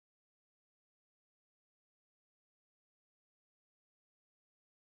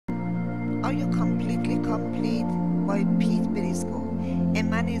Completely Complete by Pete Briscoe. A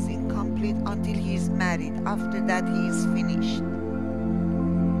man is incomplete until he is married. After that, he is finished.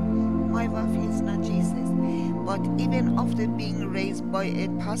 My wife is not Jesus, but even after being raised by a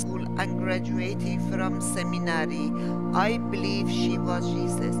pastor and graduating from seminary, I believe she was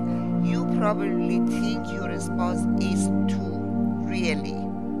Jesus. You probably think your spouse is too, really.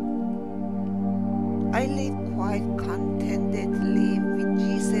 I lived quite contentedly with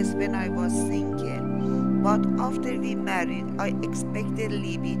Jesus when I was single, but after we married, I expected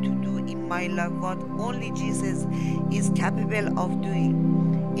Libby to do in my life what only Jesus is capable of doing.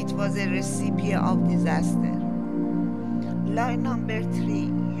 It was a recipe of disaster. Line number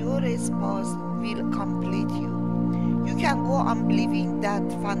 3, your spouse will complete you. You can go on believing that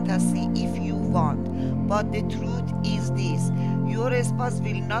fantasy if you want, but the truth is this: your spouse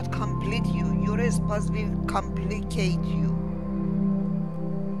will not complete you, your spouse will complicate you.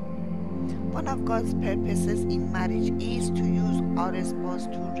 One of God's purposes in marriage is to use our spouse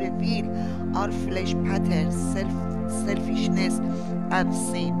to reveal our flesh patterns, selfishness, and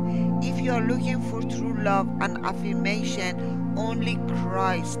sin. If you are looking for true love and affirmation, only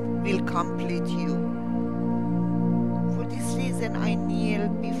Christ will complete you. For this reason, I kneel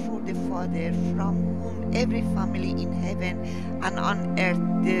before the Father, from whom every family in heaven and on earth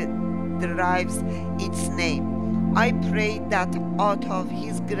derives its name. I pray that out of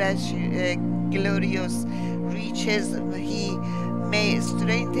His glorious riches He may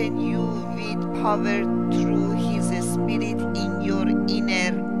strengthen you with power through His Spirit in your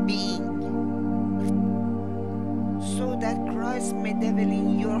inner being, so that Christ may dwell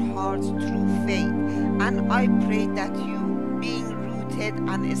in your hearts through faith. And I pray that you, being rooted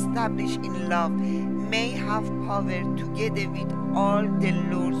and established in love, may have power together with all the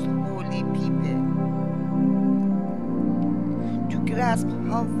Lord's holy people to grasp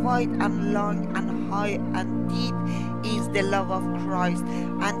how wide and long and high and deep is the love of Christ,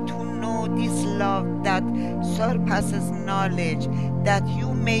 and to know this love that surpasses knowledge, that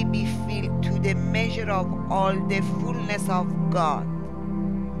you may be filled to the measure of all the fullness of God.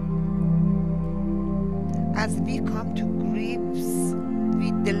 As we come to grips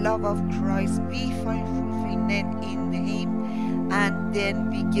with the love of Christ, we find fulfillment in Him, and then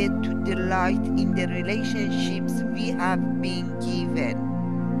we get to delight in the relationships we have been given.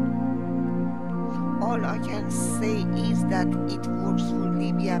 All I can say is that it works for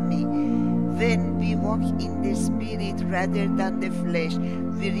Libby and me. When we walk in the Spirit rather than the flesh,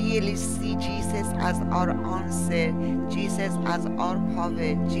 we really see Jesus as our answer, Jesus as our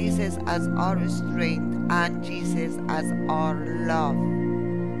power, Jesus as our strength, and Jesus as our love.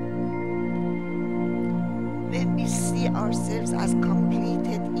 When we see ourselves as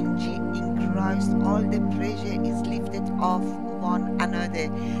completed in Christ, all the pressure is lifted off one another,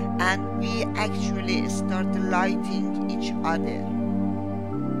 and we actually start lighting each other.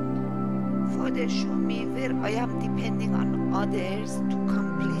 Father, show me where I am depending on others to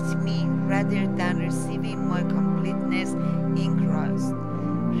complete me rather than receiving my completeness in Christ.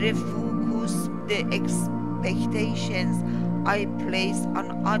 Refocus the expectations I place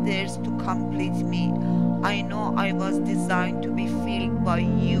on others to complete me. I know I was designed to be filled by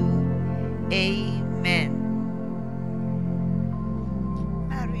you. Amen.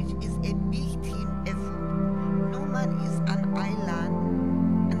 Marriage is a big team effort. No man is an island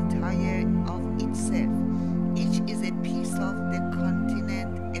entire of itself. Each is a piece of the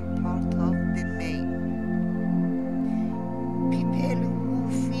continent, a part of the main. People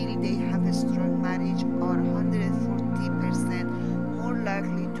who feel they have a strong marriage are 140% more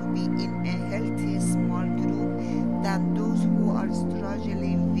likely to be in a healthy small group than those who are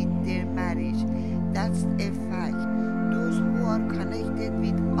struggling with their marriage. That's a fact. Those who are connected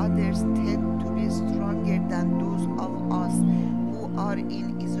with others tend to be stronger than those of us who are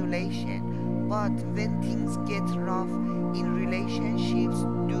in isolation. But when things get rough in relationships,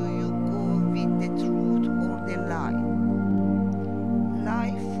 do you go with the truth or the lie?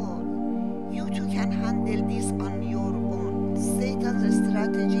 Lie 4. You too can handle this on your own. Satan's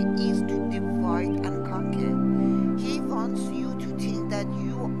strategy is to divide and conquer. He wants you to think that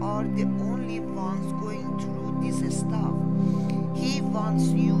you are the only ones going through this stuff. He wants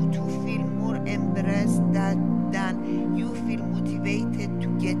you to feel more embarrassed than you feel motivated to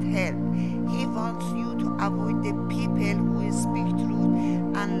get help. He wants you to avoid the people who speak truth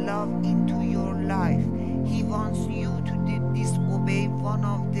and love into your life. He wants you to disobey one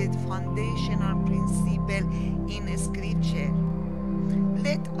of the foundational principles in Scripture.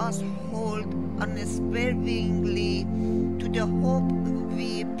 Let us hold unswervingly to the hope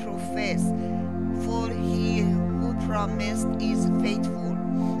we profess, for He who promised is faithful.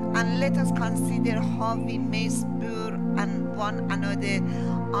 And let us consider how we may spur and one another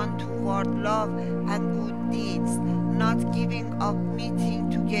on toward love and good deeds, not giving up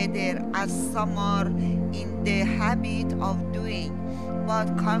meeting together as some are in the habit of doing, but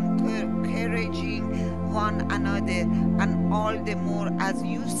encouraging one another, and all the more as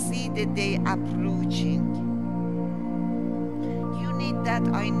you see the day approaching. You need that,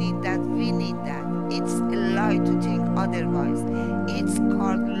 I need that, we need that. It's a lie to think otherwise. It's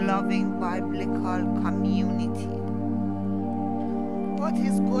called loving biblical community. What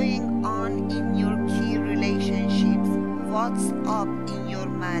is going on in your key relationships? What's up in your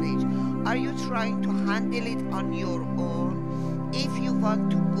marriage? Are you trying to handle it on your own? If you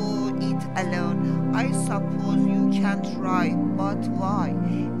want to go it alone, I suppose you can try, but why?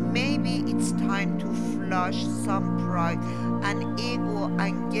 Maybe it's time to flush some pride and ego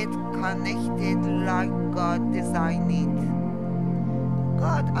and get connected like God designed it.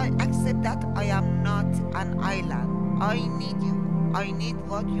 God, I accept that I am not an island. I need you. I need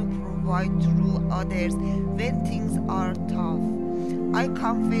what you provide through others when things are tough. I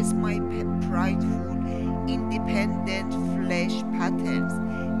confess my prideful, independent flesh patterns.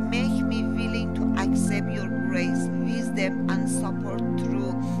 Make me willing to accept your grace, wisdom, and support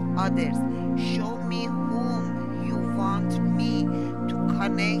through others. Show me whom you want me to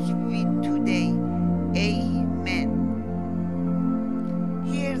connect with today. Amen.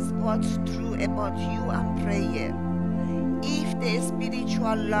 Here's what's true about you and prayer. If the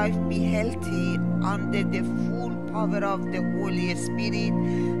spiritual life be healthy under the full power of the Holy Spirit,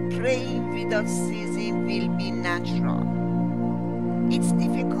 praying without ceasing will be natural. It's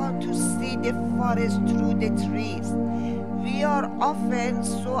difficult to see the forest through the trees. We are often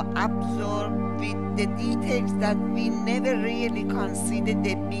so absorbed with the details that we never really consider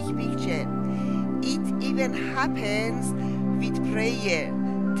the big picture. It even happens with prayer,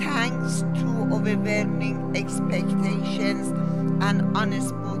 thanks to overwhelming expectations and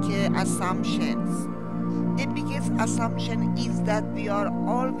unspoken assumptions. The biggest assumption is that we are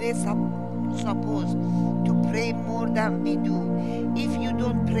always supposed to pray more than we do. If you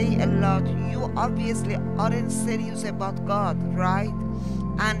don't pray a lot, you obviously aren't serious about God, right?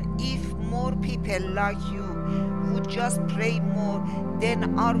 And if more people like you would just pray more,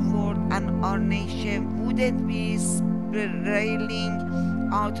 then our world and our nation wouldn't be spiraling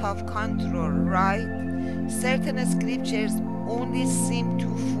out of control, right? Certain scriptures only seem to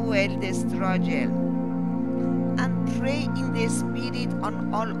fuel the struggle. And pray in the Spirit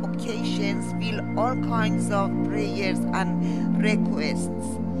on all occasions with all kinds of prayers and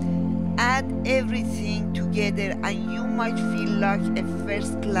requests. Add everything together and you might feel like a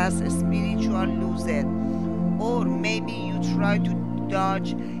first-class spiritual loser. Or maybe you try to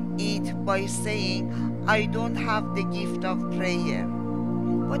dodge it by saying, I don't have the gift of prayer.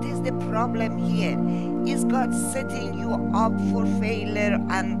 What is the problem here? Is God setting you up for failure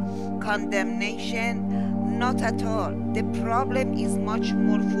and condemnation? Not at all. The problem is much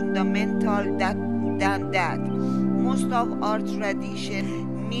more fundamental than that. Most of our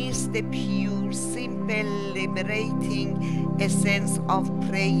tradition miss the pure, simple, liberating essence of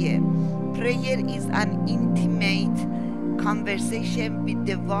prayer. Prayer is an intimate conversation with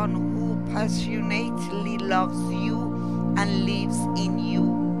the one who passionately loves you and lives in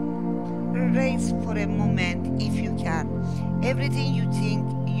you. Raise for a moment, if you can, everything you think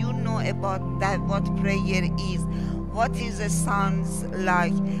you know about that, what prayer is, what is it sounds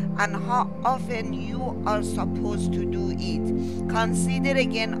like, and how often you are supposed to do it. Consider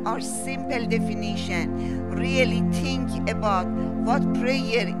again our simple definition. Really think about what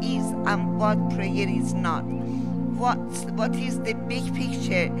prayer is and what prayer is not. What is the big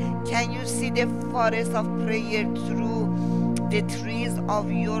picture? Can you see the forest of prayer through the trees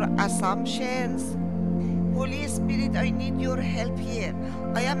of your assumptions? Holy Spirit, I need your help here.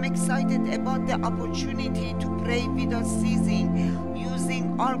 I am excited about the opportunity to pray without ceasing,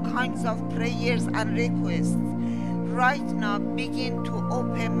 using all kinds of prayers and requests. Right now, begin to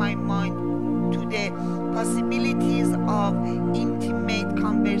open my mind to the possibilities of intimate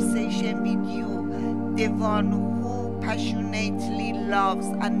conversation with you, the one who passionately loves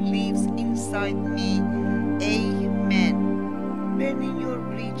and lives inside me. Amen. Burning Your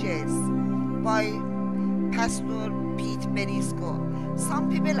Bridges by Pastor Pete Benisco. Some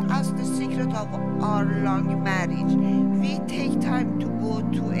people ask the secret of our long marriage. We take time to go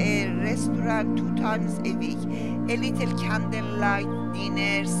to a restaurant 2 times a week, a little candlelight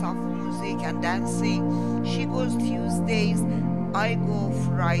dinner, soft music and dancing. She goes Tuesdays, I go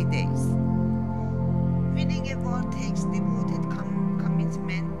Fridays. Winning a war takes devoted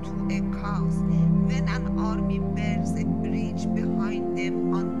commitment to a cause. When an army burns a bridge behind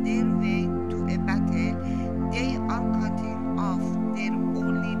them on their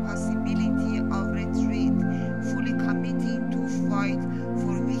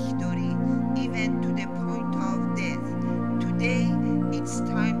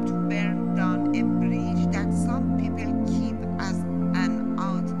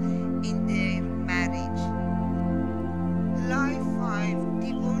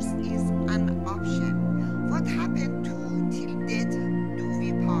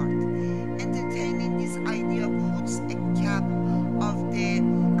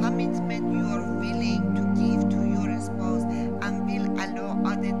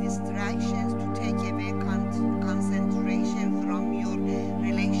other distractions to take away concentration from your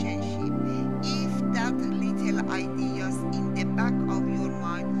relationship. If that little ideas in the back of your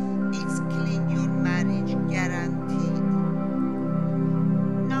mind, it's killing your marriage, guaranteed.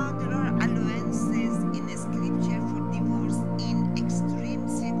 Now there are allowances in scripture for divorce in extreme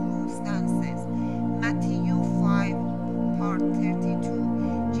circumstances. Matthew 5, part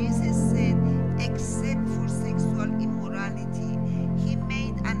 32. Jesus said, except for sexual immorality, he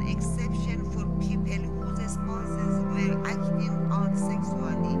made an exception for people whose spouses were acting out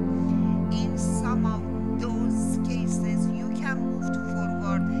sexually. In some of those cases, you can move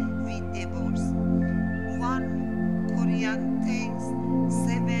forward with divorce. 1 Corinthians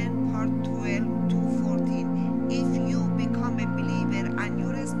 7, part 12 to 14. If you become a believer and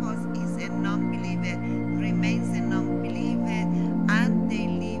your spouse is a non-believer, remains a non-believer, and they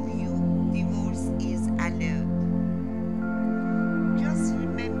leave you, divorce is allowed. Just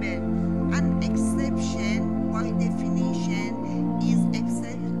remember, an exception by definition is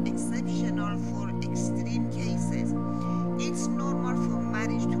exceptional for extreme cases. It's normal for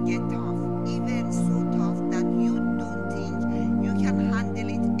marriage to get tough, even so tough that you don't think you can handle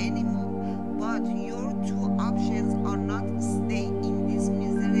it anymore. But your two options are not stay in this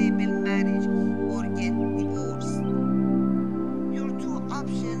miserable marriage or get divorced. Your two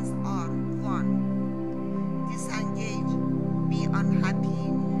options are: 1. Disengage, be unhappy,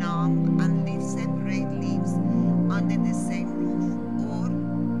 numb, and live separate lives under the same roof. Or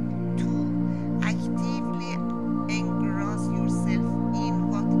 2. Actively engross yourself in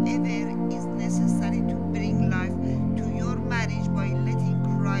whatever is necessary to bring life to your marriage by letting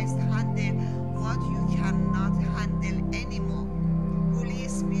Christ handle what you cannot handle anymore. Holy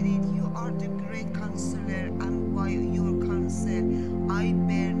Spirit, you are the great counselor, and by your counsel I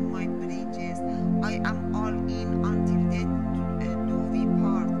burn my bridges. I am all in until death do we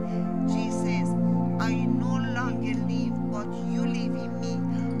part. Jesus, I no longer live, but you live in me.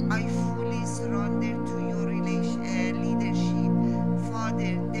 I fully surrender to your leadership.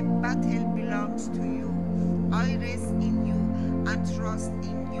 Father, the battle belongs to you. I rest in you and trust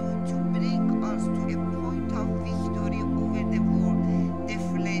in you to bring us to a point of victory over the world, the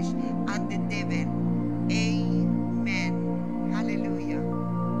flesh, and the devil. Amen. Hallelujah.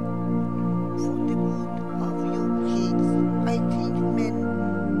 For the good of your kids, I think men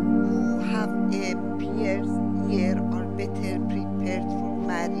who have a pierced ear are better prepared for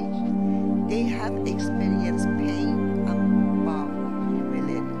marriage. They have experienced pain and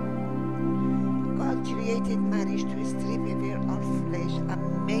vulnerability. God created marriage to strip away our flesh and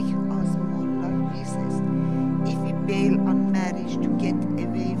make us more like Jesus. If we bail on marriage to get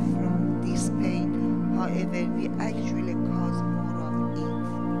away from this pain, however, we actually cause more of it.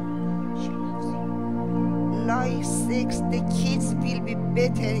 She loves you. Life 6. The kids will be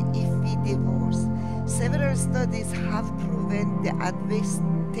better if we divorce. Several studies have proven the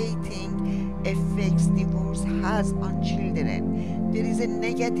devastating effects divorce has on children. There is a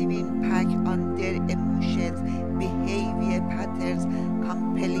negative impact on their emotions, behavior patterns,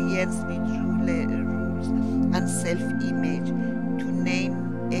 compliance with rules, and self-image, to name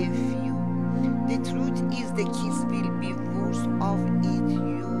a few. The truth is the kids will be worse off if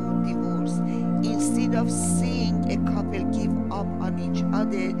you divorce. Instead of seeing a couple give up on each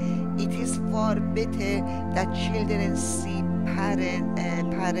other, it is far better that children see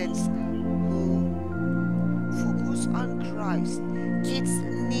parents who focus on Christ. Kids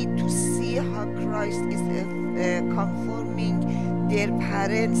need to see how Christ is conforming their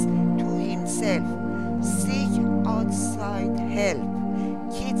parents to himself. Seek outside help.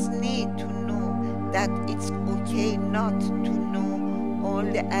 Kids need to know that it's okay not to know all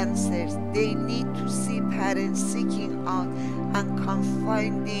the answers. They need to see parents seeking out and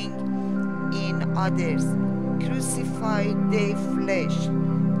confiding in others. Crucify their flesh.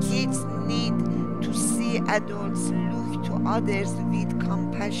 Kids need to see adults look to others with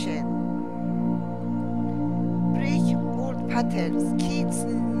compassion. Break old patterns. Kids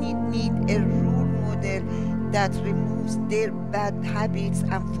need a role model that removes their bad habits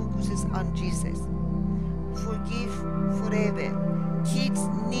and focuses on Jesus. Forgive forever. Kids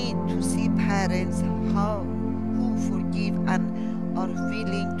need to see parents who forgive and are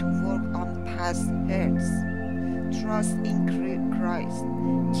willing to work on past hurts. Trust in Christ.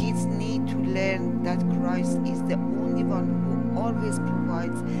 Kids need to learn that Christ is the only one who always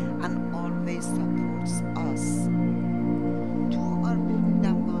provides and always supports us. Two are better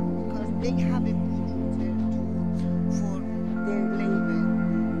than one because they have a good return for their labor.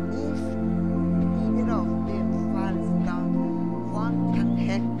 If either of them falls down, one can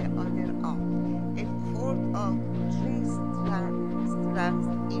help the other up. A cord of 3 strands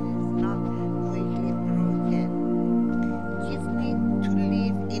is not quickly broken. Kids need to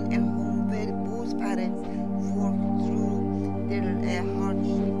live in a home where both parents work through their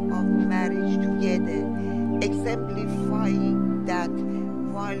hardship of marriage together, exemplifying that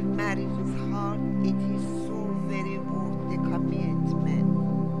while marriage is hard, it is so very worth the commitment.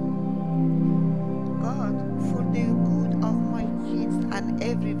 God, for the good of my kids and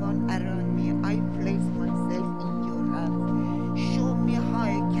everyone around me, I place myself in your hands. Show me how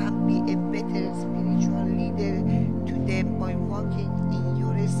I can be a better spiritual leader to them by walking in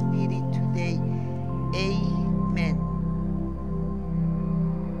your spirit today. Amen.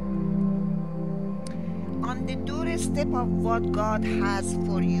 On the doorstep of what God has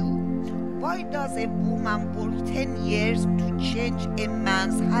for you. Why does a woman work 10 years to change a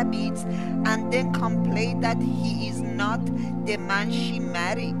man's habits and then complain that he is not the man she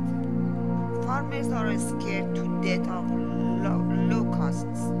married? Farmers are scared to death of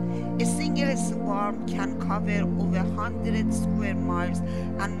locusts. A single swarm can cover over 100 square miles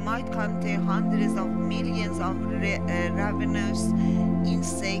and might contain hundreds of millions of ravenous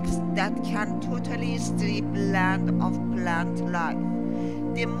insects that can totally strip land of plant life.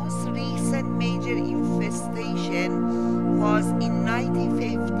 The most recent major infestation was in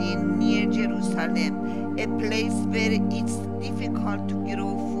 1915 near Jerusalem, a place where it's difficult to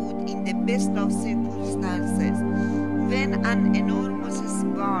grow food in the best of circumstances. When an enormous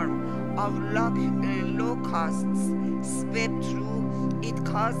swarm of locusts swept through, it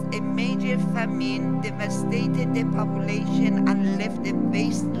caused a major famine, devastated the population, and left the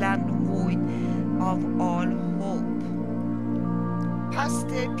wasteland void of all hope.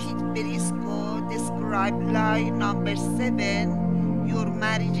 Pastor Pete Briscoe described lie number 7, your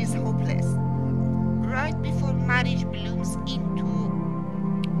marriage is hopeless. Right before marriage blooms into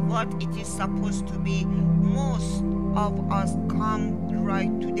what it is supposed to be, most of us come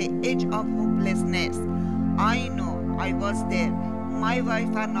right to the edge of hopelessness. I know, I was there. My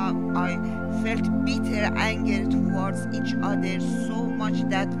wife and I felt bitter anger towards each other, so much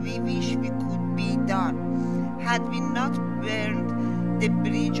that we wish we could be done. Had we not burned the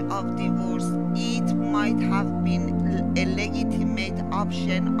bridge of divorce, it might have been a legitimate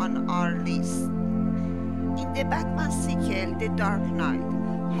option on our list. In the Batman sequel, The Dark Knight,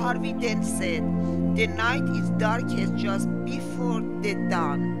 Harvey Dent said, "The night is darkest just before the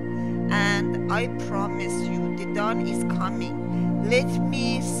dawn, and I promise you the dawn is coming." Let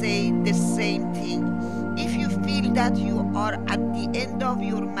me say the same thing. If you feel that you are at the end of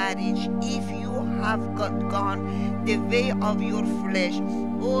your marriage, if you have gone the way of your flesh,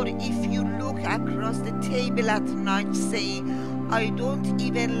 or if you look across the table at night saying, "I don't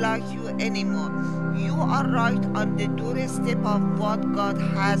even like you anymore," you are right on the doorstep of what God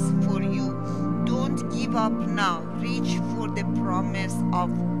has for you. Don't give up now. Reach for the promise of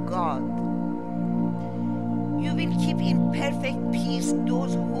God. You will keep in perfect peace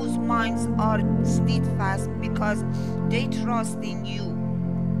those whose minds are steadfast because they trust in you.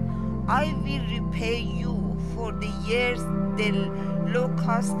 I will repay you for the years the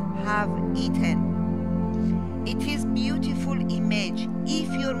locusts have eaten. It is beautiful image.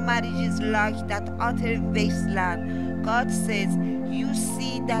 If your marriage is like that utter wasteland, God says, you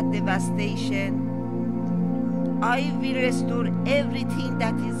see that devastation? I will restore everything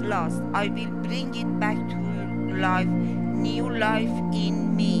that is lost. I will bring it back to life, new life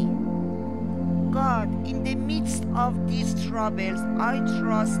in me. God, in the midst of these troubles, I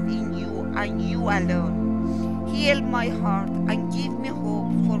trust in you and you alone. Heal my heart and give me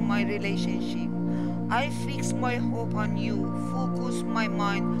hope for my relationship. I fix my hope on you, focus my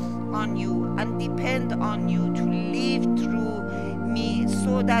mind on you, and depend on you to live through me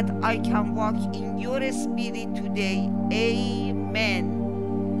so that I can walk in your spirit today. Amen.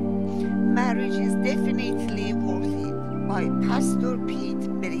 Marriage is definitely worth it, by Pastor Pete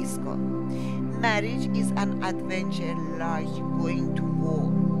Briscoe. Marriage is an adventure like going to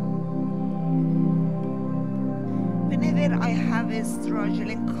war. Whenever I have a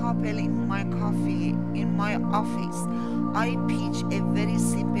struggling couple in my office, I pitch a very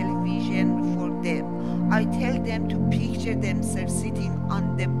simple vision for them. I tell them to picture themselves sitting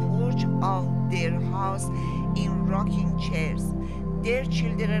on the porch of their house in rocking chairs. Their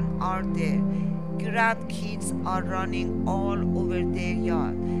children are there. Grandkids are running all over their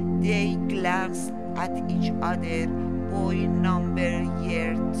yard. They glance at each other. Boy number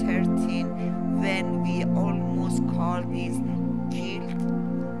year 13, when we almost called this killed.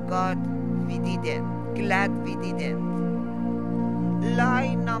 God, we didn't. Glad we didn't.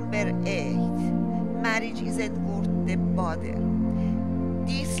 Lie number 8. Marriage isn't worth the bother.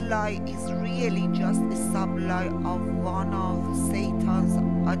 This lie is really just a sub-lie of one of Satan's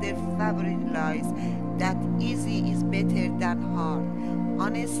other favorite lies, that easy is better than hard.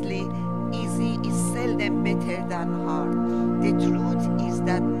 Honestly, easy is seldom better than hard. The truth is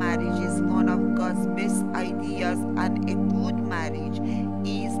that marriage is one of God's best ideas, and a good marriage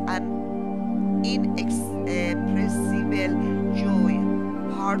is an inexpressible joy.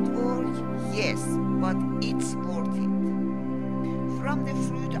 Hard work, yes, but it's worth it. From the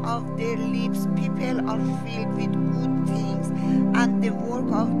fruit of their lips, people are filled with good things, and the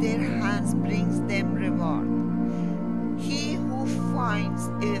work of their hands brings them reward. He who finds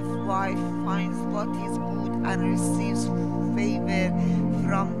a wife finds what is good and receives favor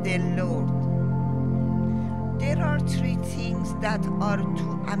from the Lord. There are three things that are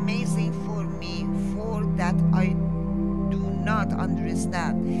too amazing for me, for that I do not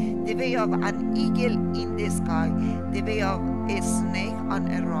understand. The way of an eagle in the sky, the way of a snake on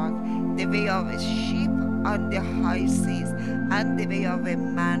a rock, the way of a ship on the high seas, and the way of a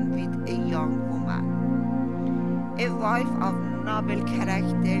man with a young woman. A wife of noble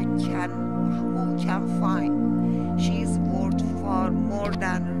character who can find. She is worth far more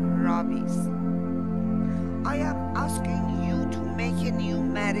than rubies. I am asking you to make a new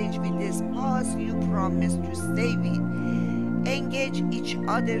marriage with the spouse you promised to stay with. Engage each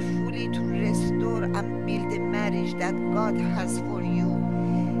other fully to restore and build the marriage that God has for you.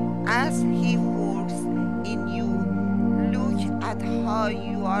 As He works in you, look at how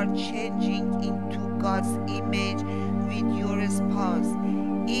you are changing into God's image with your spouse.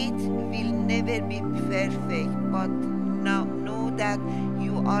 It will never be perfect, but now know that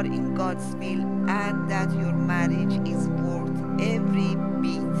you are in God's will and that your marriage is worth every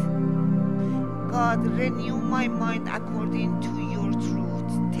bit. God, renew my mind according to your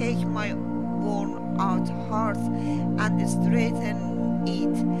truth. Take my worn out heart and straighten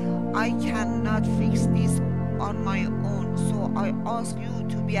it. I cannot fix this on my own, so I ask you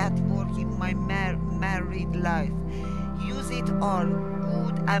to be at work in my married life. Use it all,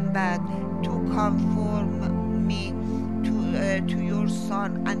 good and bad, to conform me to your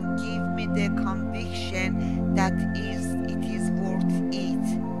Son, and give me the conviction that it is worth it.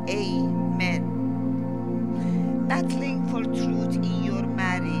 Amen. Battling for Truth in Your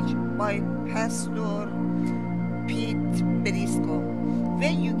Marriage by Pastor Pete Briscoe.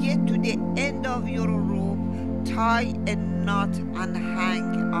 When you get to the end of your rope, tie a knot and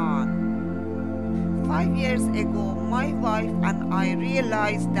hang on. 5 years ago, my wife and I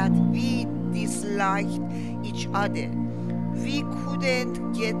realized that we disliked each other. We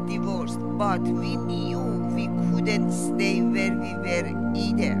couldn't get divorced, but we knew we couldn't stay where we were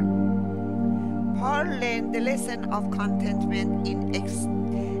either. Paul learned the lesson of contentment in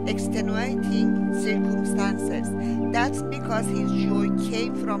extenuating circumstances. That's because his joy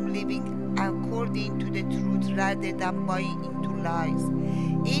came from living according to the truth rather than buying into lies.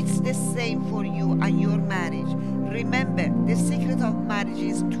 It's the same for you and your marriage. Remember, the secret of marriage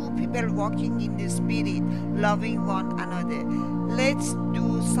is two people walking in the Spirit, loving one another. Let's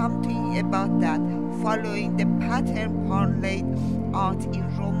do something about that, following the pattern Paul laid out in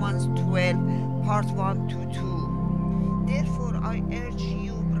Romans 12, part 1 to 2. Therefore, I urge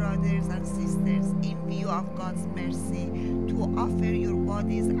you, brothers and sisters, in view of God's mercy, to offer your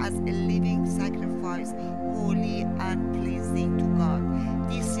bodies as a living sacrifice, holy and pleasing to God.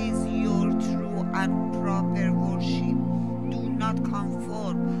 This is your true and proper worship. Do not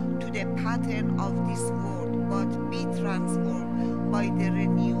conform to the pattern of this world, but be transformed by the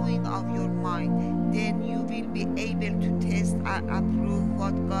renewing of your mind. Then you will be able to test and approve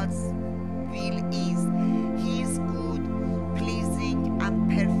what God's will is, His good, pleasing, and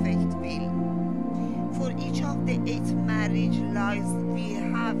perfect will. For each of the 8 marriage lies we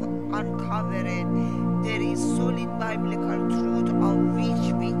have uncovered, there is solid biblical truth of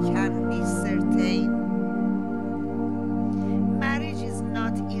which we can be certain. Marriage is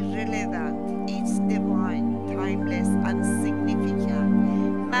not irrelevant, it's divine, timeless, and significant.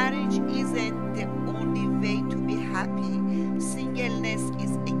 Marriage isn't the only way to be happy. Singleness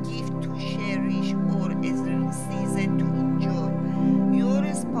is a gift to cherish or a season to enjoy. Your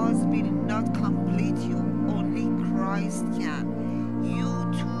spouse will not complete you, only Christ can. You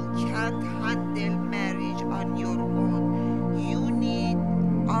too can't handle marriage on your own. You need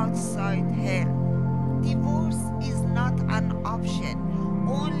outside help. Divorce is not an option.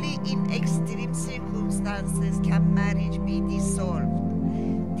 Only in extreme circumstances can marriage be dissolved.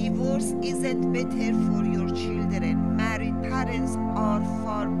 Divorce isn't better for your children. Married parents are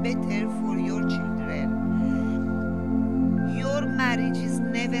far better for your children. Your marriage is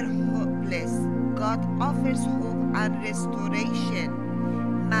never hopeless. God offers hope and restoration.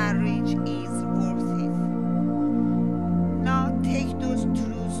 marriage is worth it. Now take those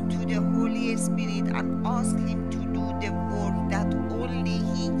truths to the Holy Spirit and ask Him to do the work that only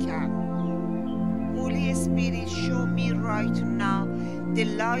He can. Holy Spirit, show me right now the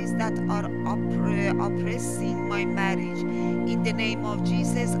lies that are oppressing my marriage. In the name of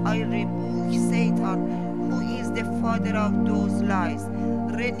Jesus, I rebuke Satan, who is the father of those lies.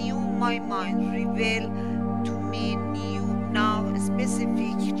 Renew my mind, reveal to me new, now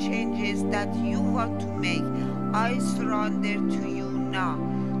specific changes that you want to make. I surrender to you now.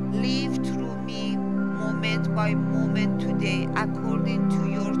 Live through me moment by moment today according to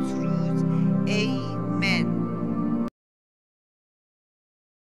your truth.